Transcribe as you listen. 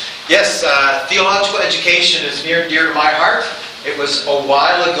Yes, theological education is near and dear to my heart. It was a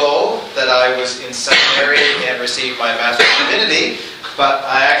while ago that I was in seminary and received my Master's of Divinity, but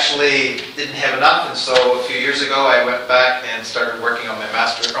I actually didn't have enough, and so a few years ago I went back and started working on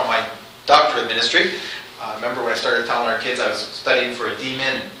my doctorate ministry. I remember when I started telling our kids I was studying for a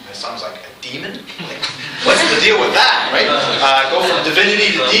demon, and my son was like, a demon? Like, what's the deal with that, right? Go from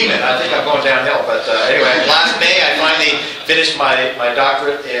divinity to demon. I think I'm going downhill. But anyway, last May I finally finished my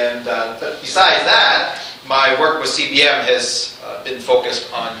doctorate, and but besides that, my work with CBM has been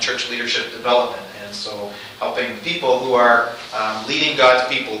focused on church leadership development, and so helping people who are leading God's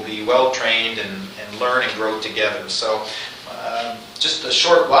people be well-trained and learn and grow together. So just a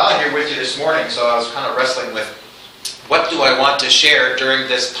short while here with you this morning, so I was kind of wrestling with what do I want to share during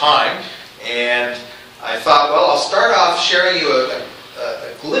this time, and I thought, well, I'll start off sharing you a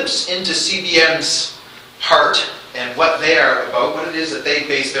glimpse into CBM's heart and what they are about, what it is that they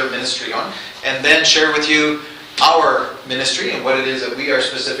base their ministry on, and then share with you our ministry and what it is that we are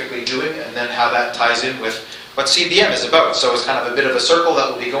specifically doing, and then how that ties in with what CBM is about. So it's kind of a bit of a circle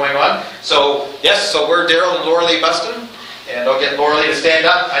that will be going on. So yes, so we're Daryl and Laura Lee Buston. And I'll get Laura Lee to stand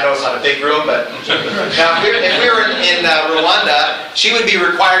up. I know it's not a big room, but now if we were in Rwanda, she would be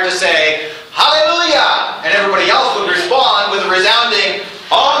required to say, Hallelujah! And everybody else would respond with a resounding,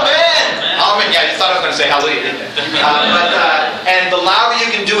 Amen! Amen. Yeah, you thought I was going to say Hallelujah, didn't you? And the louder you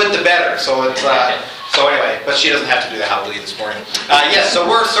can do it, the better. So it's... So anyway, but she doesn't have to do the Hallelujah this morning. Yes, so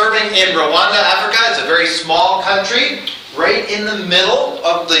we're serving in Rwanda, Africa. It's a very small country, right in the middle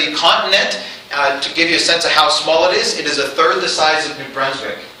of the continent. To give you a sense of how small it is a third the size of New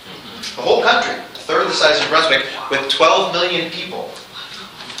Brunswick. The whole country, a third the size of New Brunswick, with 12 million people.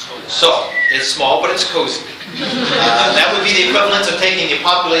 So, it's small, but it's cozy. That would be the equivalent of taking the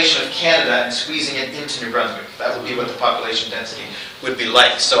population of Canada and squeezing it into New Brunswick. That would be what the population density would be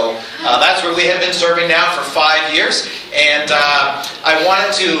like. So, that's where we have been serving now for 5 years. And I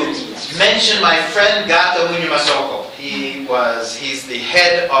wanted to mention my friend Gata Munyamasoko. He's the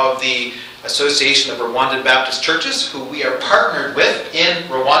head of the Association of Rwandan Baptist Churches, who we are partnered with in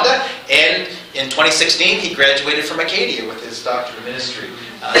Rwanda, and in 2016 he graduated from Acadia with his doctorate of ministry.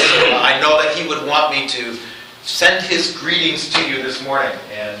 So I know that he would want me to send his greetings to you this morning,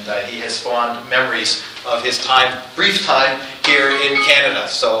 and he has spawned memories of his brief time here in Canada.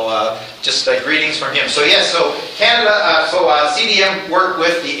 So just greetings from him. So yes, so Canada, CBM work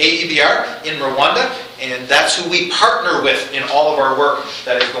with the AEBR in Rwanda, and that's who we partner with in all of our work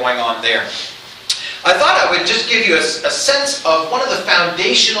that is going on there. I thought I would just give you a sense of one of the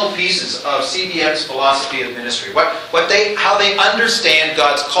foundational pieces of CBM's philosophy of ministry, how they understand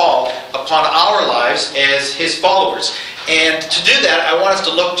God's call upon our lives as His followers. And to do that, I want us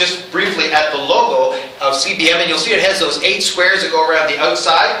to look just briefly at the logo of CBM, and you'll see it has those 8 squares that go around the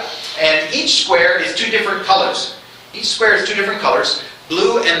outside, and each square is 2 different colors. Each square is 2 different colors,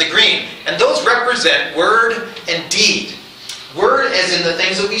 blue and the green, and those represent word and deed. Word as in the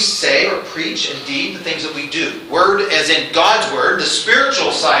things that we say or preach, and deed, the things that we do. Word as in God's Word, the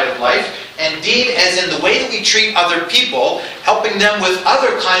spiritual side of life, and deed as in the way that we treat other people, helping them with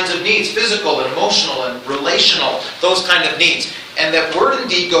other kinds of needs, physical and emotional and relational, those kind of needs. And that word and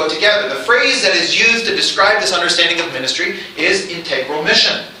deed go together. The phrase that is used to describe this understanding of ministry is integral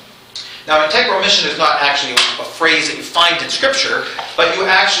mission. Now, integral mission is not actually a phrase that you find in Scripture, but you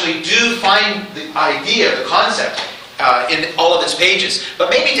actually do find the idea, the concept, in all of its pages. But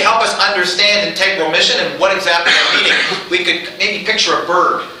maybe to help us understand integral mission and what exactly I'm meaning, we could maybe picture a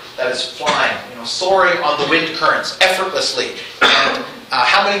bird that is flying, soaring on the wind currents effortlessly. And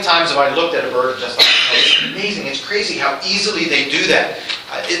how many times have I looked at a bird and just thought, it's amazing, it's crazy how easily they do that.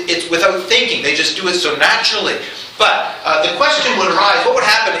 It's without thinking, they just do it so naturally. But the question would arise, what would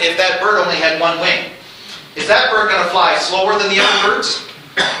happen if that bird only had 1 wing? Is that bird going to fly slower than the other birds?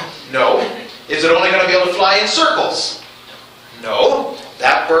 No. Is it only going to be able to fly in circles? No.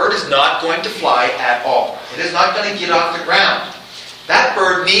 That bird is not going to fly at all. It is not going to get off the ground. That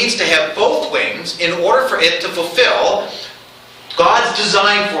bird needs to have both wings in order for it to fulfill God's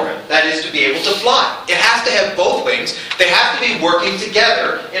design for it. That is, to be able to fly. It has to have both wings. They have to be working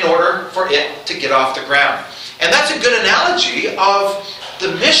together in order for it to get off the ground. And that's a good analogy of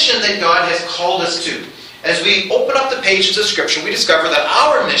the mission that God has called us to. As we open up the pages of Scripture, we discover that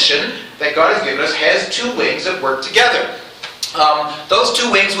our mission that God has given us has 2 wings that work together. Those 2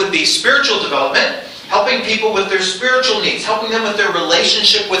 wings would be spiritual development, helping people with their spiritual needs, helping them with their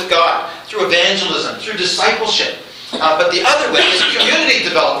relationship with God, through evangelism, through discipleship. But the other wing is community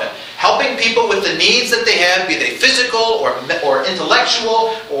development, helping people with the needs that they have, be they physical or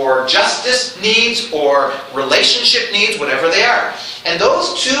intellectual or justice needs or relationship needs, whatever they are. And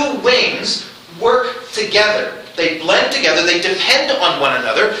those two wings work together. They blend together. They depend on one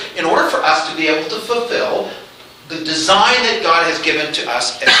another in order for us to be able to fulfill the design that God has given to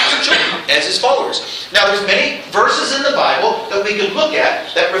us as His children, as His followers. Now, there's many verses in the Bible that we could look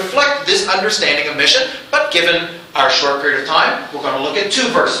at that reflect this understanding of mission, but given our short period of time, we're going to look at two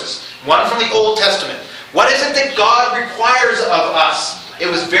verses. One from the Old Testament. What is it that God requires of us? It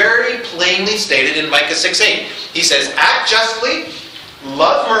was very plainly stated in Micah 6:8. He says, act justly,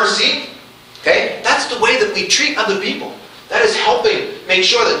 love mercy. Okay? That's the way that we treat other people. That is helping make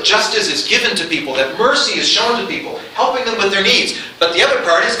sure that justice is given to people, that mercy is shown to people, helping them with their needs. But the other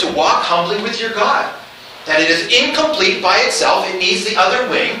part is to walk humbly with your God. That it is incomplete by itself. It needs the other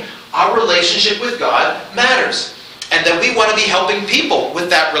wing. Our relationship with God matters. And that we want to be helping people with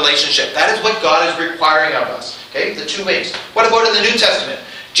that relationship. That is what God is requiring of us. Okay? The two wings. What about in the New Testament?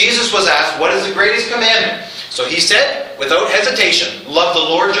 Jesus was asked, what is the greatest commandment? So He said, without hesitation, love the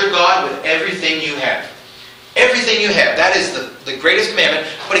Lord your God with everything you have. Everything you have. That is the greatest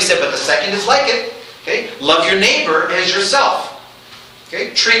commandment. But He said, but the second is like it. Okay? Love your neighbor as yourself.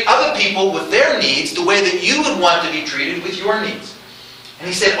 Okay? Treat other people with their needs the way that you would want to be treated with your needs. And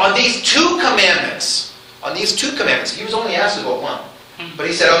He said, on these two commandments, He was only asked about one. But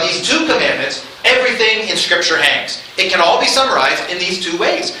He said, on these two commandments, everything in Scripture hangs. It can all be summarized in these two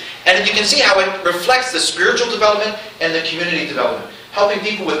ways. And you can see how it reflects the spiritual development and the community development. Helping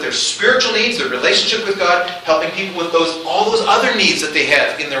people with their spiritual needs, their relationship with God, helping people with all those other needs that they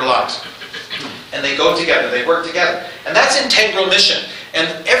have in their lives. And they go together, they work together. And that's integral mission. And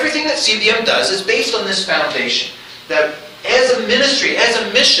everything that CBM does is based on this foundation. That as a ministry, as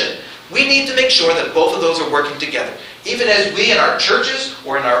a mission, we need to make sure that both of those are working together. Even as we in our churches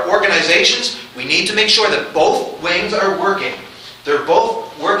or in our organizations, we need to make sure that both wings are working. They're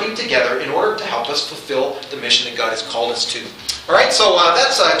both working together in order to help us fulfill the mission that God has called us to. All right, so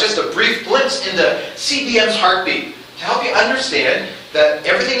that's just a brief glimpse into CBM's heartbeat. To help you understand that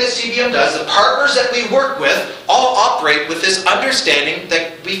everything that CBM does, the partners that we work with, all operate with this understanding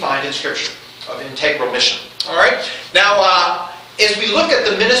that we find in Scripture of integral mission. All right, now as we look at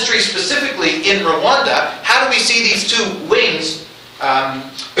the ministry specifically in Rwanda, how do we see these two wings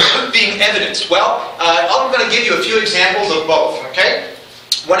being evidenced? Well, I'm going to give you a few examples of both, okay?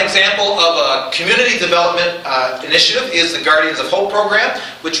 One example of a community development initiative is the Guardians of Hope program,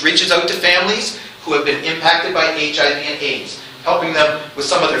 which reaches out to families who have been impacted by HIV and AIDS, helping them with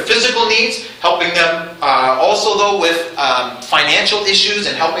some of their physical needs, helping them also, though, with financial issues,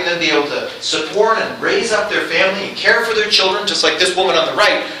 and helping them be able to support and raise up their family and care for their children, just like this woman on the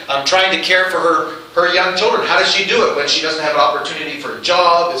right, trying to care for her young children. How does she do it when she doesn't have an opportunity for a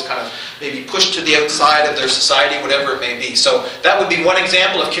job, is kind of maybe pushed to the outside of their society, whatever it may be. So that would be one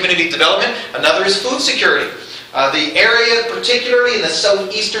example of community development. Another is food security. The area, particularly in the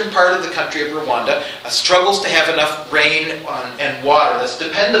southeastern part of the country of Rwanda, struggles to have enough rain and water that's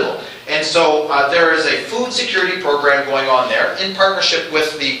dependable. And so there is a food security program going on there in partnership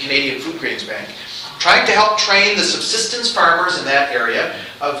with the Canadian Food Grains Bank, trying to help train the subsistence farmers in that area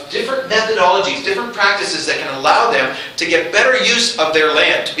of different methodologies, different practices that can allow them to get better use of their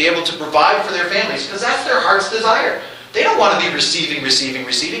land, to be able to provide for their families, because that's their heart's desire. They don't want to be receiving.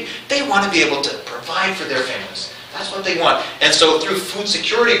 They want to be able to provide for their families. That's what they want. And so through food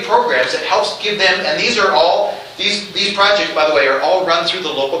security programs, it helps give them, and these projects, by the way, are all run through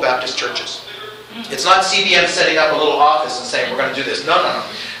the local Baptist churches. It's not CBM setting up a little office and saying, we're going to do this. No.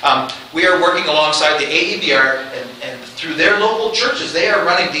 We are working alongside the AEBR, and through their local churches, they are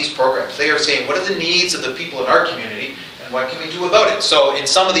running these programs. They are saying, what are the needs of the people in our community, and what can we do about it? So in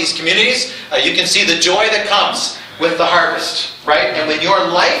some of these communities, you can see the joy that comes with the harvest, right? And when your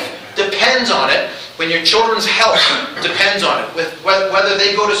life depends on it, when your children's health depends on it, with whether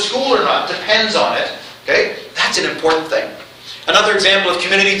they go to school or not depends on it, okay? That's an important thing. Another example of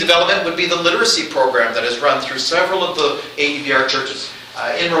community development would be the literacy program that is run through several of the AEBR churches.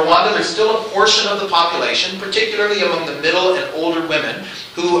 In Rwanda, there's still a portion of the population, particularly among the middle and older women,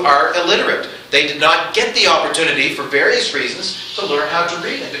 who are illiterate. They did not get the opportunity, for various reasons, to learn how to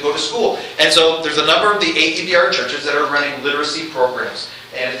read and to go to school. And so there's a number of the AEBR churches that are running literacy programs.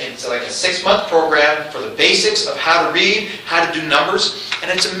 And it's like a 6-month program for the basics of how to read, how to do numbers. And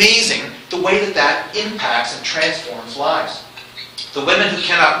it's amazing the way that that impacts and transforms lives. The women who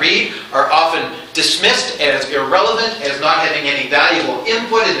cannot read are often dismissed as irrelevant, as not having any valuable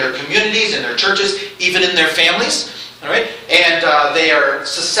input in their communities, in their churches, even in their families. All right? And they are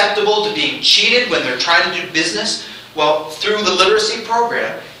susceptible to being cheated when they're trying to do business. Well, through the literacy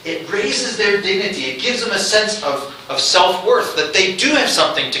program, it raises their dignity. It gives them a sense of self-worth, that they do have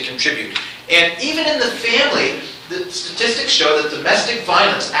something to contribute. And even in the family, the statistics show that domestic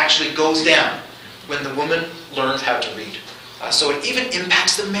violence actually goes down when the woman learns how to read. So it even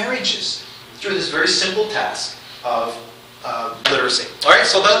impacts the marriages through this very simple task of literacy. All right,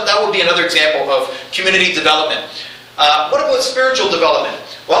 so that would be another example of community development. What about spiritual development?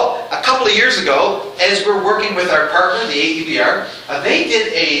 Well, a couple of years ago, as we're working with our partner, the AEBR, they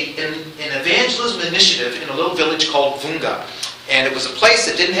did an evangelism initiative in a little village called Vunga. And it was a place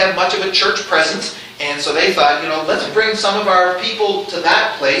that didn't have much of a church presence, and so they thought, let's bring some of our people to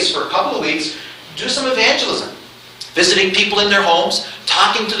that place for a couple of weeks, do some evangelism. Visiting people in their homes,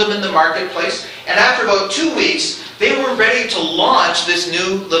 talking to them in the marketplace, and after about 2 weeks, they were ready to launch this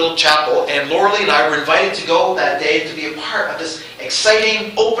new little chapel, and Lauralee and I were invited to go that day to be a part of this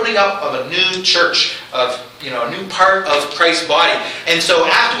exciting opening up of a new church, of a new part of Christ's body. And so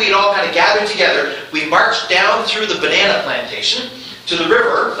after we had all kind of gathered together, we marched down through the banana plantation to the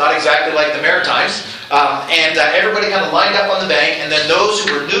river, not exactly like the Maritimes, and everybody kind of lined up on the bank, and then those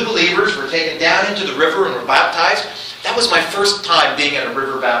who were new believers were taken down into the river and were baptized. That was my first time being at a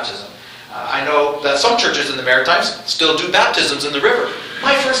river baptism. I know that some churches in the Maritimes still do baptisms in the river.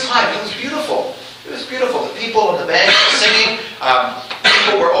 My first time, it was beautiful. It was beautiful. The people on the bank were singing.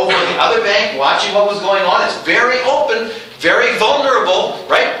 People were over on the other bank watching what was going on. It's very open, very vulnerable,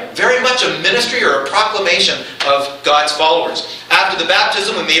 right? Very much a ministry or a proclamation of God's followers. After the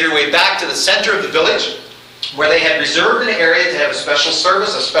baptism, we made our way back to the center of the village, where they had reserved an area to have a special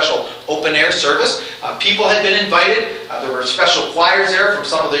service, a special open-air service. People had been invited. There were special choirs there from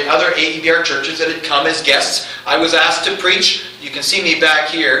some of the other AEBR churches that had come as guests. I was asked to preach. You can see me back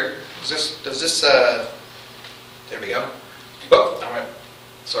here. There we go. Oh, all right.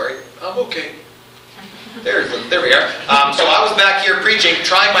 Sorry. I'm okay. There we are. So I was back here preaching,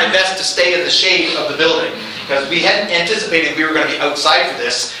 trying my best to stay in the shade of the building, because we hadn't anticipated we were going to be outside for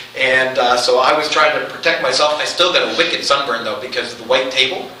this. And so I was trying to protect myself. I still got a wicked sunburn, though, because of the white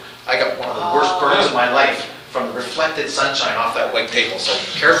table. I got one of the worst burns of my life from the reflected sunshine off that white table. So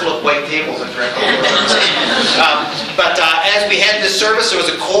careful of white tables if you're at the But as we had this service, there was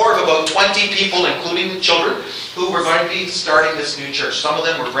a core of about 20 people, including the children, who were going to be starting this new church. Some of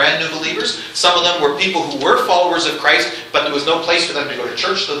them were brand new believers. Some of them were people who were followers of Christ, but there was no place for them to go to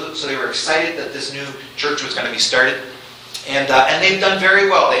church, so they were excited that this new church was going to be started. And they've done very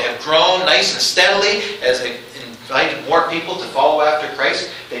well. They have grown nice and steadily as they've invited more people to follow after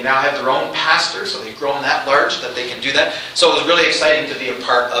Christ. They now have their own pastor, so they've grown that large that they can do that. So it was really exciting to be a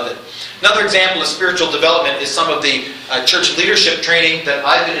part of it. Another example of spiritual development is some of the church leadership training that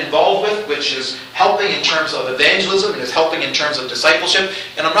I've been involved with, which is helping in terms of evangelism and is helping in terms of discipleship.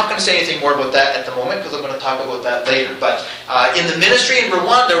 And I'm not going to say anything more about that at the moment because I'm going to talk about that later. But in the ministry in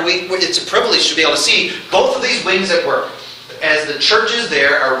Rwanda, it's a privilege to be able to see both of these wings at work, as the churches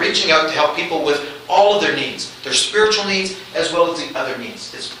there are reaching out to help people with all of their needs, their spiritual needs as well as the other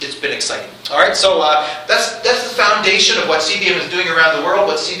needs. It's been exciting. All right, so that's the foundation of what CBM is doing around the world,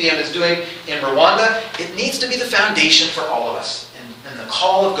 what CBM is doing in Rwanda. It needs to be the foundation for all of us and the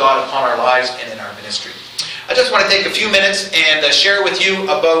call of God upon our lives and in our ministry. I just want to take a few minutes and share with you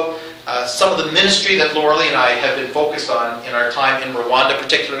about some of the ministry that Lauralee and I have been focused on in our time in Rwanda,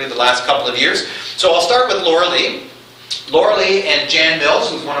 particularly the last couple of years. So I'll start with Lauralee. Lauralee and Jan Mills,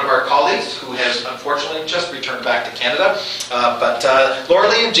 who's one of our colleagues, who has unfortunately just returned back to Canada. But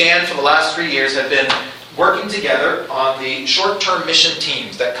Lauralee and Jan, for the last 3 years, have been working together on the short-term mission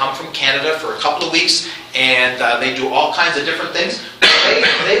teams that come from Canada for a couple of weeks, and they do all kinds of different things.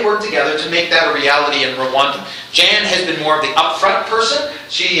 They work together to make that a reality in Rwanda. Jan has been more of the upfront person.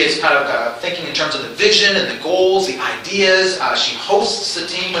 She is kind of thinking in terms of the vision and the goals, the ideas. She hosts the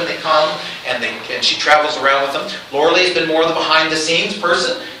team when they come, and she travels around with them. Lauralee has been more the behind-the-scenes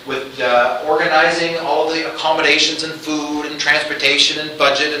person, with organizing all of the accommodations and food and transportation and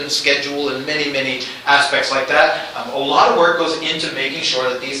budget and schedule and many, many aspects like that. A lot of work goes into making sure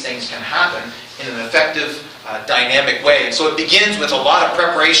that these things can happen in an effective, dynamic way. And so it begins with a lot of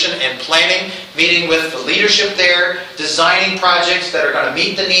preparation and planning, meeting with the leadership there, designing projects that are going to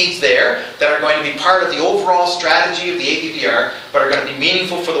meet the needs there, that are going to be part of the overall strategy of the AEBR, but are going to be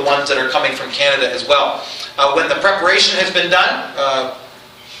meaningful for the ones that are coming from Canada as well. When the preparation has been done,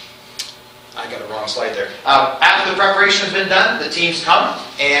 I got a wrong slide there. After the preparation has been done, the teams come,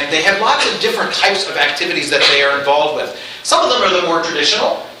 and they have lots of different types of activities that they are involved with. Some of them are the more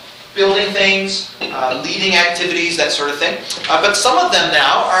traditional, building things, leading activities, that sort of thing. But some of them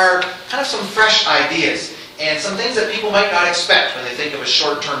now are kind of some fresh ideas. and some things that people might not expect when they think of a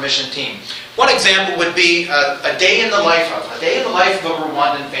short-term mission team. One example would be a day in the life of a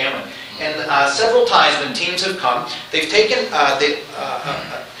Rwandan family. And several times when teams have come, they've taken,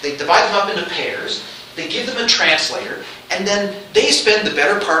 they divide them up into pairs, they give them a translator, and then they spend the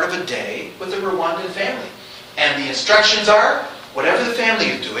better part of a day with the Rwandan family. And the instructions are, whatever the family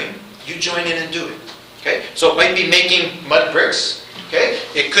is doing, you join in and do it. Okay? So it might be making mud bricks. Okay?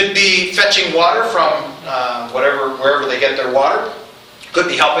 It could be fetching water from wherever they get their water. Could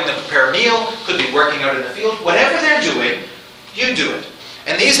be helping them prepare a meal. Could be working out in the field. Whatever they're doing, you do it.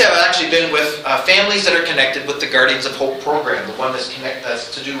 And these have actually been with families that are connected with the Guardians of Hope program, the one that's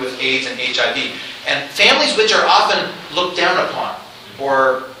to do with AIDS and HIV. And families which are often looked down upon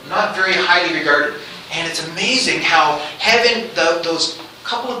or not very highly regarded. And it's amazing how having those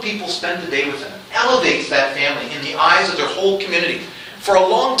couple of people spend the day with them elevates that family in the eyes of their whole community for a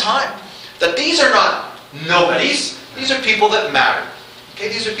long time. That these are not nobodies, these are people that matter. Okay,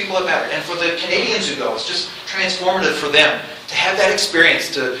 these are people that matter. And for the Canadians who go, it's just transformative for them to have that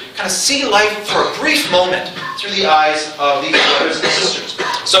experience, to kind of see life for a brief moment through the eyes of these brothers and sisters.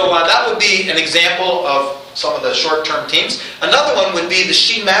 So that would be an example of some of the short-term teams. Another one would be the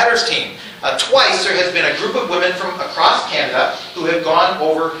She Matters team. Twice there has been a group of women from across Canada who have gone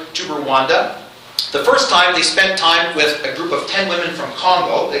over to Rwanda. The first time they spent time with a group of 10 women from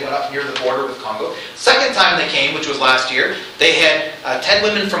Congo. They went up near the border with Congo. Second time they came, which was last year, they had 10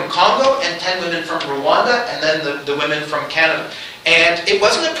 women from Congo and 10 women from Rwanda, and then the women from Canada. And it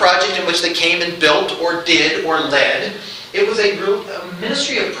wasn't a project in which they came and built or did or led. It was a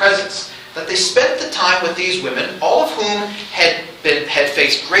ministry of presence, that they spent the time with these women, all of whom had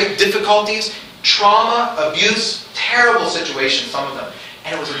faced great difficulties, trauma, abuse, terrible situations, some of them.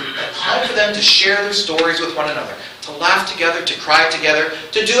 And it was a time for them to share their stories with one another, to laugh together, to cry together,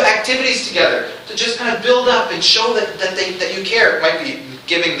 to do activities together, to just kind of build up and show that you care. It might be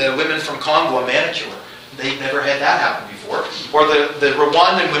giving the women from Congo a manicure. They've never had that happen before. Or the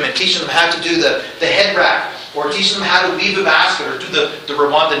Rwandan women, teaching them how to do the head wrap, or teaching them how to weave a basket, or do the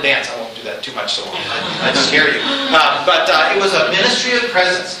Rwandan dance. I won't do that too much, so I scare you. But it was a ministry of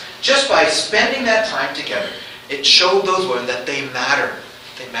presence. Just by spending that time together, it showed those women that they matter.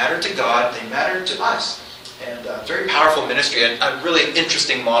 They matter to God, they matter to us. And very powerful ministry, and a really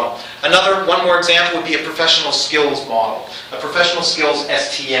interesting model. One more example would be a professional skills model. A professional skills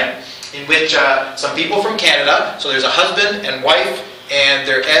STM, in which some people from Canada, so there's a husband and wife and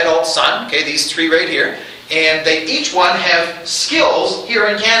their adult son, okay, these three right here, and they each one have skills here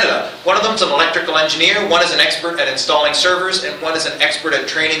in Canada. One of them is an electrical engineer, one is an expert at installing servers, and one is an expert at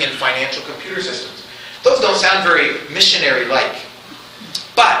training in financial computer systems. Those don't sound very missionary-like.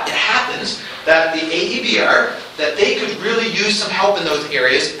 But it happens that the AEBR, that they could really use some help in those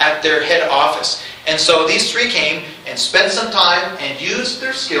areas at their head office. And so these three came and spent some time and used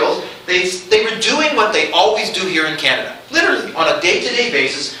their skills. They were doing what they always do here in Canada. Literally, on a day-to-day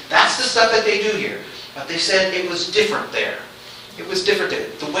basis, that's the stuff that they do here. But they said it was different there. It was different there.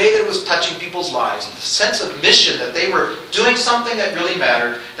 The way that it was touching people's lives, the sense of mission, that they were doing something that really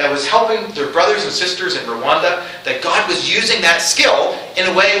mattered, that was helping their brothers and sisters in Rwanda, that God was using that skill in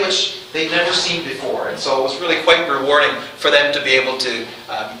a way which they'd never seen before. And so it was really quite rewarding for them to be able to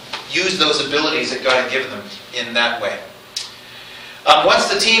use those abilities that God had given them in that way.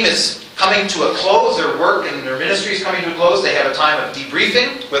 Once the team is coming to a close, their work and their ministry is coming to a close, they have a time of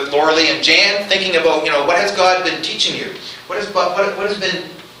debriefing with Lauralee and Jan, thinking about, what has God been teaching you? What has been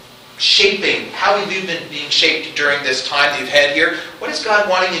shaping? How have you been being shaped during this time that you've had here? What is God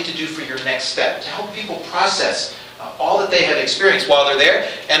wanting you to do for your next step? To help people process all that they have experienced while they're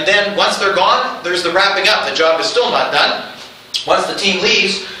there. And then once they're gone, there's the wrapping up. The job is still not done. Once the team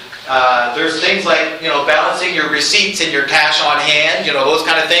leaves, there's things like, balancing your receipts and your cash on hand, those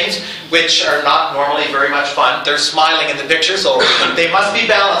kind of things, which are not normally very much fun. They're smiling in the picture, so they must be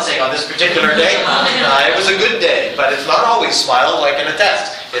balancing on this particular day. It was a good day, but it's not always smiled like in a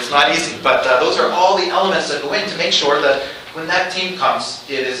test. It's not easy. But those are all the elements that go in to make sure that when that team comes,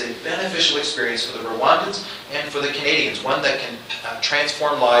 it is a beneficial experience for the Rwandans and for the Canadians, one that can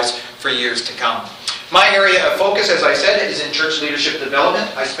transform lives for years to come. My area of focus, as I said, is in church leadership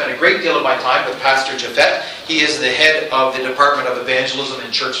development. I spend a great deal of my time with Pastor Japhet. He is the head of the Department of Evangelism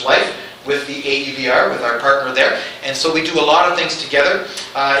and Church Life with the AEBR, with our partner there. And so we do a lot of things together.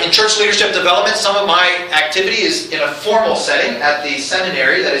 In church leadership development, some of my activity is in a formal setting at the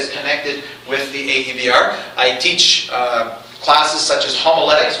seminary that is connected with the AEBR. I teach classes such as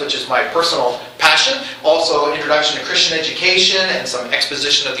homiletics, which is my personal passion, also introduction to Christian education and some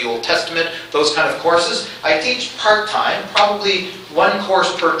exposition of the Old Testament, those kind of courses. I teach part-time, probably one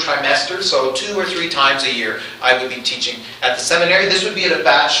course per trimester, so 2 or 3 times a year I would be teaching at the seminary. This would be at a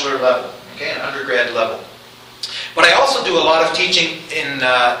bachelor level, okay, an undergrad level. But I also do a lot of teaching in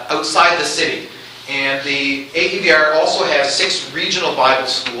outside the city. And the AEBR also has 6 regional Bible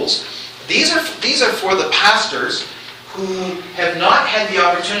schools. These are for the pastors who have not had the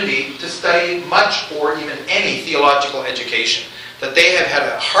opportunity to study much or even any theological education. That they have had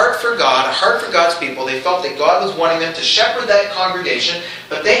a heart for God, a heart for God's people. They felt that God was wanting them to shepherd that congregation,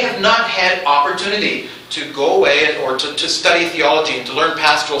 but they have not had opportunity to go away or to study theology and to learn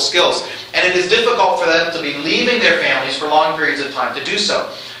pastoral skills. And it is difficult for them to be leaving their families for long periods of time to do so.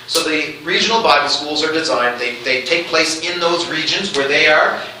 So the regional Bible schools are designed, they take place in those regions where they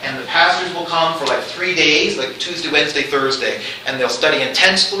are, and the pastors will come for like 3 days, like Tuesday, Wednesday, Thursday, and they'll study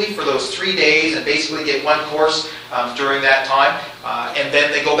intensively for those 3 days and basically get one course during that time, and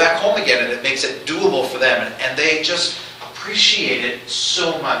then they go back home again, and it makes it doable for them, and they just appreciate it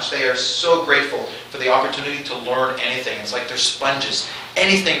so much. They are so grateful for the opportunity to learn anything. It's like they're sponges.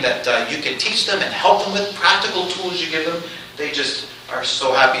 Anything that you can teach them and help them with, practical tools you give them, they just are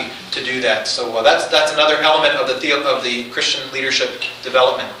so happy to do that. So that's another element of the Christian leadership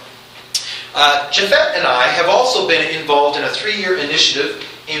development. Japhet and I have also been involved in a 3-year initiative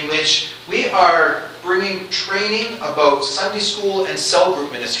in which we are bringing training about Sunday school and cell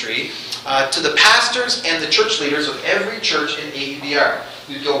group ministry to the pastors and the church leaders of every church in AEBR.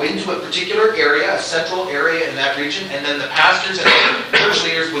 We go into a particular area, a central area in that region, and then the pastors and the church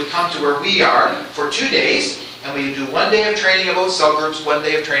leaders would come to where we are for 2 days. And we do 1 day of training about cell groups, 1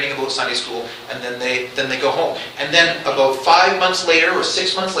 day of training about Sunday school, and then they go home. And then about 5 months later or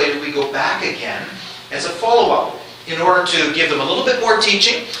 6 months later, we go back again as a follow-up in order to give them a little bit more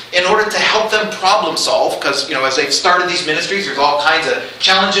teaching, in order to help them problem solve, because as they've started these ministries, there's all kinds of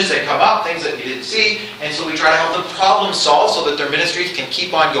challenges that come up, things that you didn't see, and so we try to help them problem solve so that their ministries can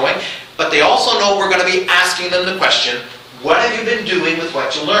keep on going. But they also know we're going to be asking them the question, what have you been doing with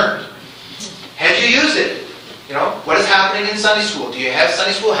what you learned? Have you used it? What is happening in Sunday school? Do you have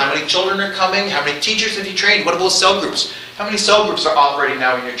Sunday school? How many children are coming? How many teachers have you trained? What about cell groups? How many cell groups are operating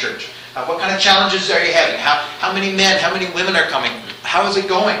now in your church? What kind of challenges are you having? How many men, how many women are coming? How is it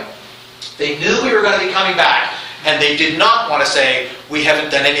going? They knew we were going to be coming back, and they did not want to say, we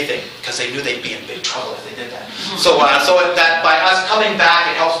haven't done anything, because they knew they'd be in big trouble if they did that. So that by us coming back,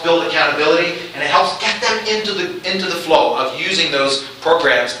 it helps build accountability, and it helps get them into the flow of using those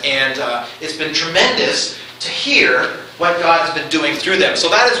programs, and it's been tremendous to hear what God has been doing through them. So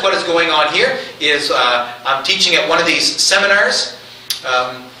that is what is going on here. I'm teaching at one of these seminars.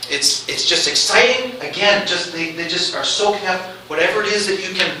 It's just exciting. Again, they just are soaking up whatever it is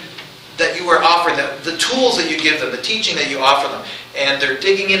that you are offering them, the tools that you give them, the teaching that you offer them, and they're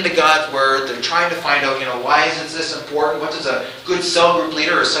digging into God's Word. They're trying to find out, why is this important? What does a good cell group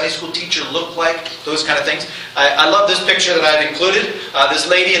leader or Sunday school teacher look like? Those kind of things. I love this picture that I've included. This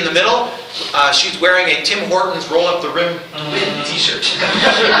lady in the middle, she's wearing a Tim Hortons roll up the rim t-shirt.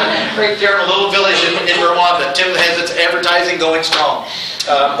 Right there in a little village in Rwanda. Tim has its advertising going strong.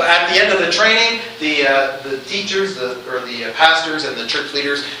 But at the end of the training, the teachers, the pastors and the church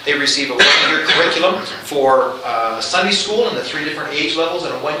leaders, they receive a 1-year curriculum for Sunday school and the 3 different age levels,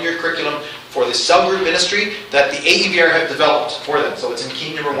 and a 1-year curriculum for the cell group ministry that the AEBR have developed for them. So it's in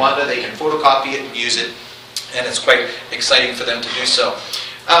Kenya, Rwanda. They can photocopy it and use it, and it's quite exciting for them to do so.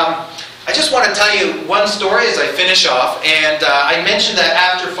 I just want to tell you one story as I finish off, and I mentioned that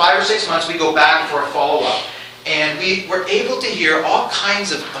after 5 or 6 months we go back for a follow-up. And we were able to hear all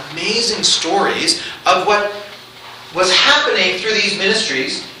kinds of amazing stories of what was happening through these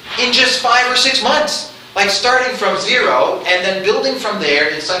ministries in just 5 or 6 months. Like starting from zero and then building from there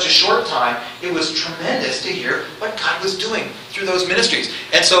in such a short time. It was tremendous to hear what God was doing through those ministries.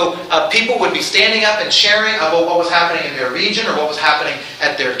 And so people would be standing up and sharing about what was happening in their region or what was happening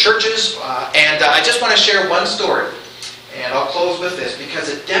at their churches. And I just want to share one story. And I'll close with this because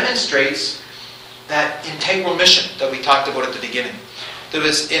it demonstrates that integral mission that we talked about at the beginning. There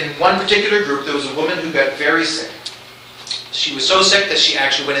was, in one particular group, there was a woman who got very sick. She was so sick that she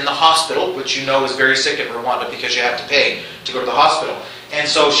actually went in the hospital, which you know is very sick in Rwanda because you have to pay to go to the hospital. And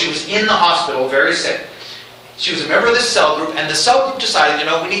so she was in the hospital, very sick. She was a member of this cell group, and the cell group decided,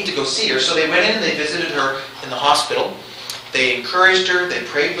 we need to go see her. So they went in and they visited her in the hospital. They encouraged her, they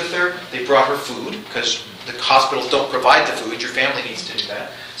prayed with her, they brought her food, because the hospitals don't provide the food, your family needs to do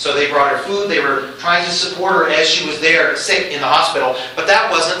that. So they brought her food, they were trying to support her as she was there sick in the hospital, but that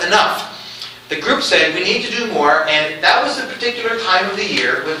wasn't enough. the group said we need to do more, and that was the particular time of the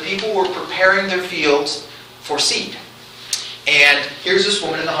year when people were preparing their fields for seed. And here's this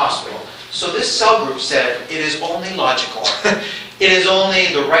woman in the hospital. So this cell group said it is only logical, it is only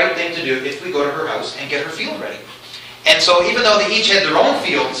the right thing to do if we go to her house and get her field ready. And so even though they each had their own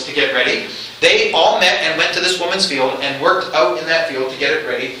fields to get ready, they all met and went to this woman's field and worked out in that field to get it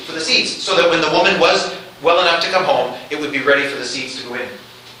ready for the seeds, so that when the woman was well enough to come home, it would be ready for the seeds to go in.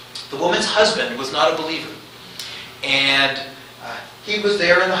 The woman's husband was not a believer, and he was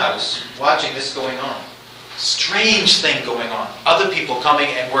there in the house watching this going on. Strange thing going on. Other people coming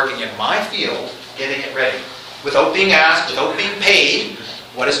and working in my field, getting it ready, without being asked, without being paid,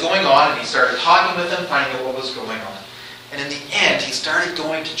 what is going on. And he started talking with them, finding out what was going on. And in the end, he started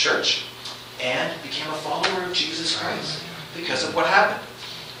going to church and became a follower of Jesus Christ because of what happened.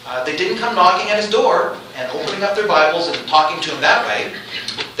 They didn't come knocking at his door and opening up their Bibles and talking to him that way.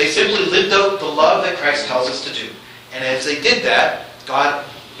 They simply lived out the love that Christ tells us to do. And as they did that, God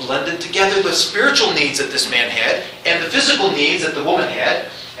blended together the spiritual needs that this man had and the physical needs that the woman had.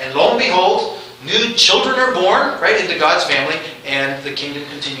 And lo and behold, new children are born right into God's family, and the kingdom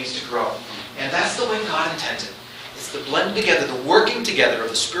continues to grow. And that's the way God intends it. It's the blending together, the working together of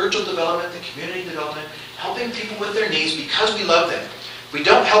the spiritual development, the community development, helping people with their needs because we love them. We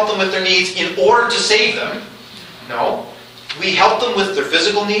don't help them with their needs in order to save them. No. We help them with their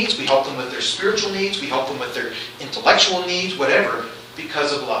physical needs, we help them with their spiritual needs, we help them with their intellectual needs, whatever,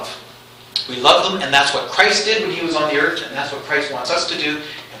 because of love. We love them, and that's what Christ did when he was on the earth, and that's what Christ wants us to do.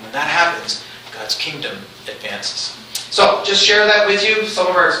 And when that happens, God's kingdom advances. So, just share that with you, some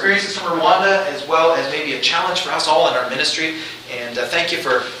of our experiences from Rwanda, as well as maybe a challenge for us all in our ministry. And thank you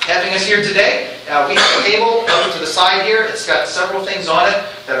for having us here today. We have a table over to the side here. It's got several things on it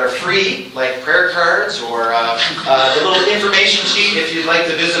that are free, like prayer cards or the little information sheet if you'd like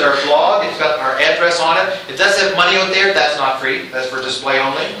to visit our blog. It's got our address on it. It does have money out there. That's not free. That's for display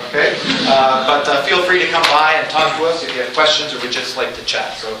only. Okay? But feel free to come by and talk to us if you have questions or would just like to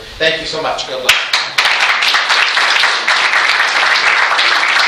chat. So thank you so much. God bless.